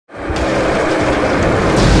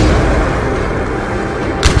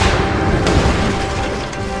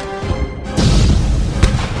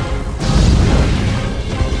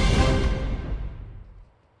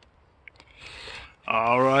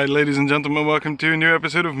ladies and gentlemen, welcome to a new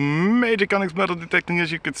episode of MjrCarnyx Metal Detecting.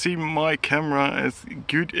 As you can see, my camera is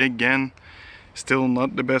good again. Still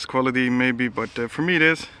not the best quality maybe, but for me it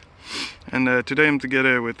is. And today I'm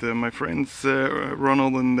together with my friends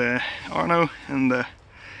Ronald and Arno, and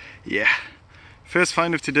yeah, first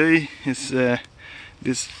find of today is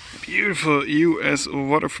this beautiful US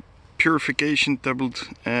water purification tablet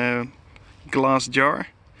glass jar.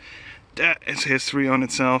 That is history on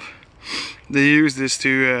itself. They used this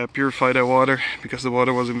to purify their water because the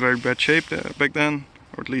water was in very bad shape back then,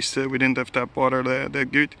 or at least we didn't have tap water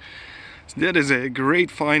that good. So that is a great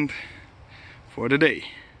find for the day.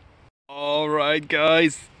 Alright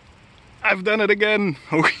guys, I've done it again.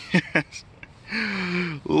 Oh yes,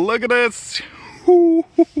 look at this.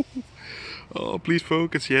 Oh, please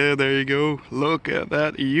focus. Yeah, there you go. Look at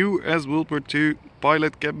that US WW2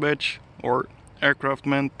 pilot cap badge, or aircraft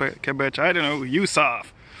man cap badge, I don't know, USAAF.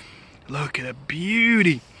 Look at that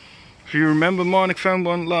beauty. If you remember, Marnik found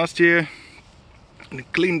one last year and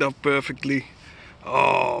it cleaned up perfectly.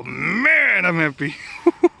 Oh man, I'm happy.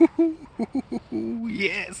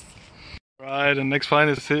 Yes. Right, and next find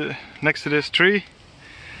is next to this tree,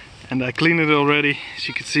 and I cleaned it already, as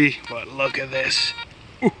you can see. But look at this.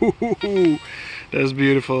 That's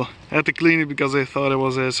beautiful. I had to clean it because I thought it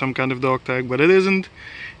was some kind of dog tag, but it isn't.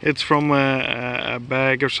 It's from a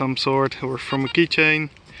bag or some sort, or from a keychain.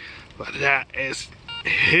 But that is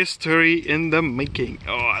history in the making.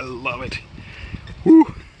 Oh, I love it.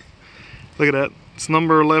 Woo. Look at that. It's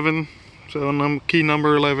number 11. So key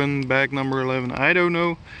number 11, bag number 11. I don't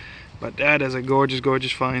know. But that is a gorgeous,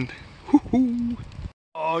 gorgeous find. Woohoo.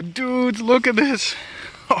 Oh, dudes, look at this.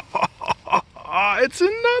 It's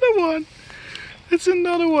another one. It's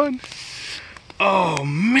another one. Oh,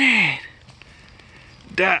 man.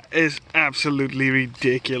 That is absolutely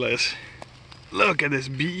ridiculous. Look at this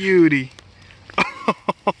beauty.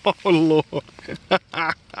 Oh Lord.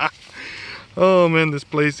 Oh man, this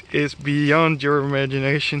place is beyond your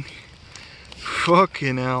imagination.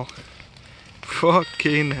 Fucking hell.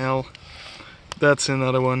 Fucking hell. That's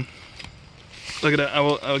another one. Look at that.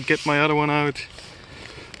 I'll get my other one out.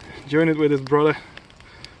 Join it with his brother.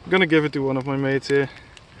 I'm gonna give it to one of my mates here.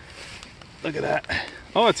 Look at that.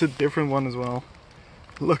 Oh, it's a different one as well.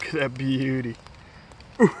 Look at that beauty.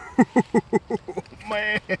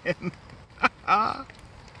 Man.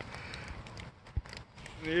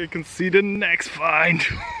 You can see the next find.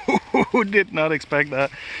 Who did not expect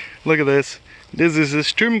that? Look at this. This is a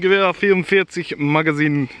Sturmgewehr 44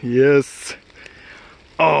 magazine. Yes.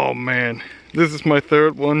 Oh man. This is my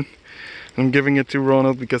third one. I'm giving it to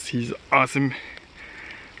Ronald because he's awesome.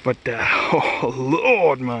 But oh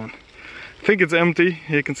Lord, man. I think it's empty.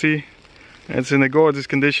 You can see it's in a gorgeous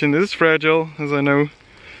condition. It is fragile, as I know.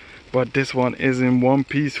 But this one is in one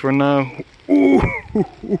piece for now. Ooh.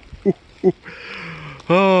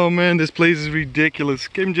 Oh man, this place is ridiculous.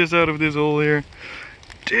 Came just out of this hole here.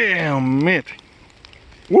 Damn it.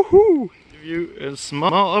 Woohoo! Give you a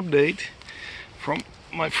small update from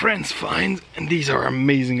my friend's finds, and these are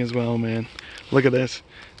amazing as well, man. Look at this.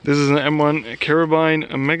 This is an M1 carabine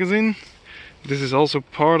magazine. This is also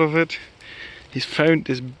part of it. He's found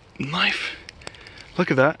this knife. Look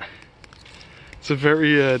at that. It's a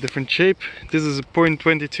very different shape. This is a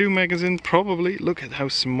 .22 magazine, probably. Look at how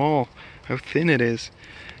small, how thin it is.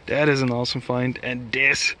 That is an awesome find. And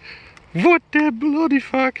this, what the bloody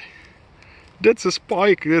fuck? That's a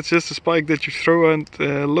spike. That's just a spike that you throw at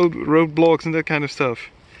roadblocks and that kind of stuff.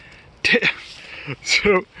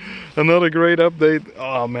 So, another great update.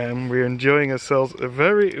 Oh man, we're enjoying ourselves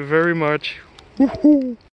very, very much.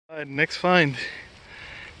 Woohoo! Alright, next find.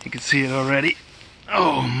 You can see it already.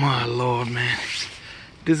 Oh my lord, man.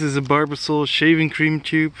 This is a Barbasol shaving cream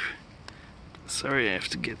tube. Sorry, I have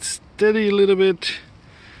to get steady a little bit.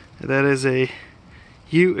 That is a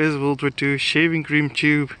US WW2 shaving cream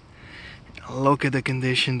tube. Look at the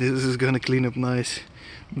condition. This is gonna clean up nice.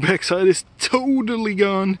 Backside is totally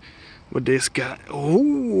gone. But this guy,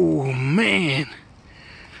 oh man.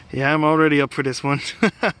 Yeah, I'm already up for this one.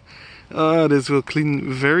 Oh, this will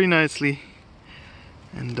clean very nicely.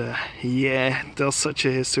 And yeah, tells such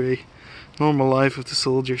a history. Normal life of the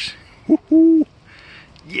soldiers. Woohoo!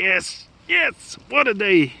 Yes! Yes! What a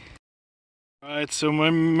day! Alright, so my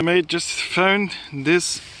mate just found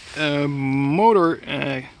this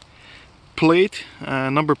motor plate,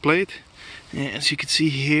 number plate. As you can see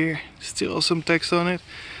here, still some text on it.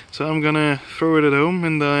 So I'm gonna throw it at home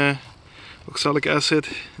in the oxalic acid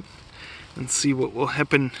and see what will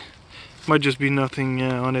happen. Might just be nothing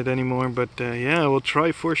on it anymore, but yeah, we'll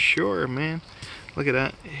try for sure, man. Look at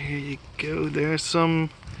that. Here you go. There's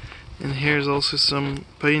some, and here's also some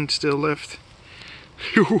paint still left.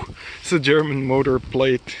 It's a German motor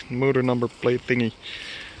number plate thingy.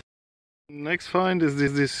 Next find is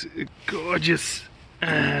this gorgeous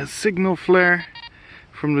signal flare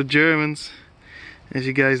from the Germans. As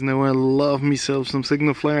you guys know, I love myself some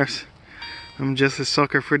signal flares. I'm just a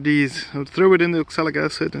sucker for these. I'll throw it in the oxalic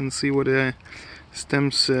acid and see what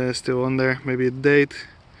stems still on there. Maybe a date,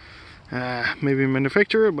 maybe a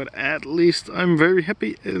manufacturer, but at least I'm very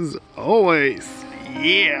happy as always.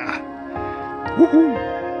 Yeah!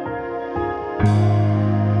 Woohoo!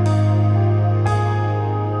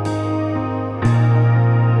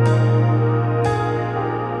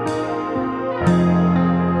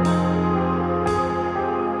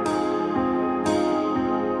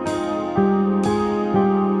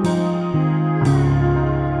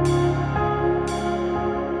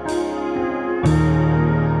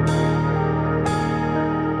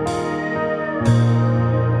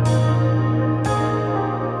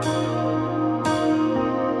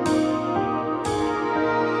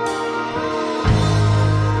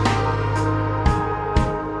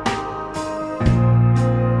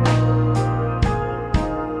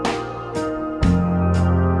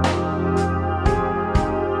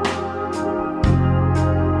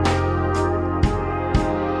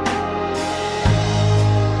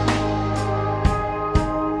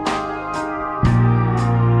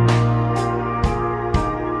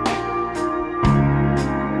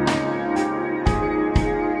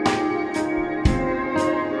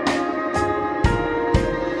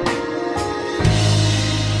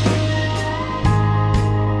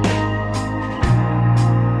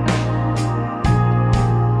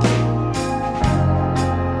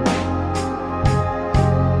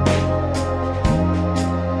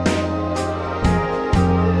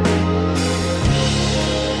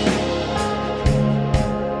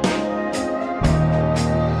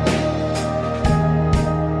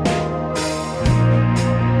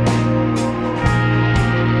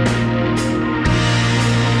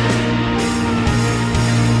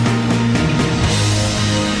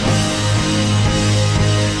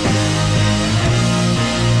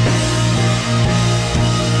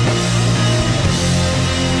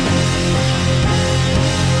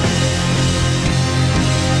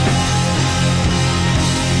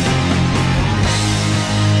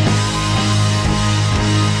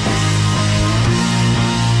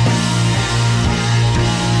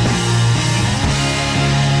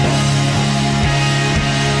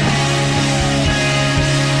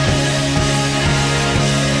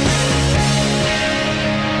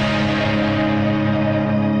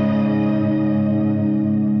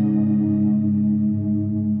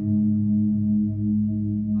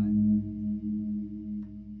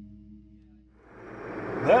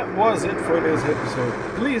 That was it for this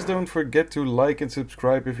episode. Please don't forget to like and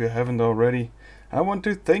subscribe if you haven't already. I want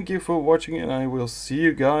to thank you for watching and I will see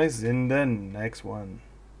you guys in the next one.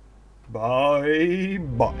 Bye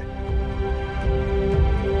bye.